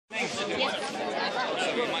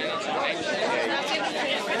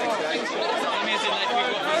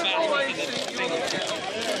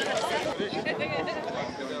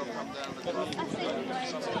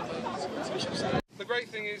The great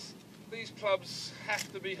thing is these clubs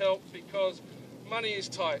have to be helped because money is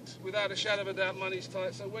tight. Without a shadow of a doubt, money is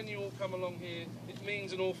tight. So when you all come along here, it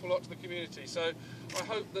means an awful lot to the community. So I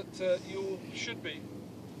hope that you all should be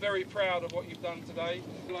very proud of what you've done today.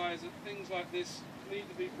 Realise that things like this need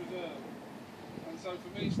to be preserved. And so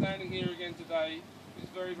for me, standing here again today is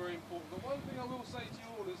very, very important. But one thing I will say to you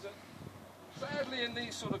all is that sadly in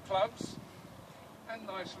these sort of clubs, and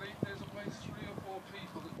nicely, there's always 3 or 4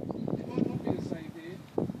 people that it might not be the same here,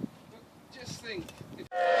 but just think.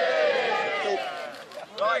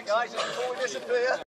 Right guys, before we disappear.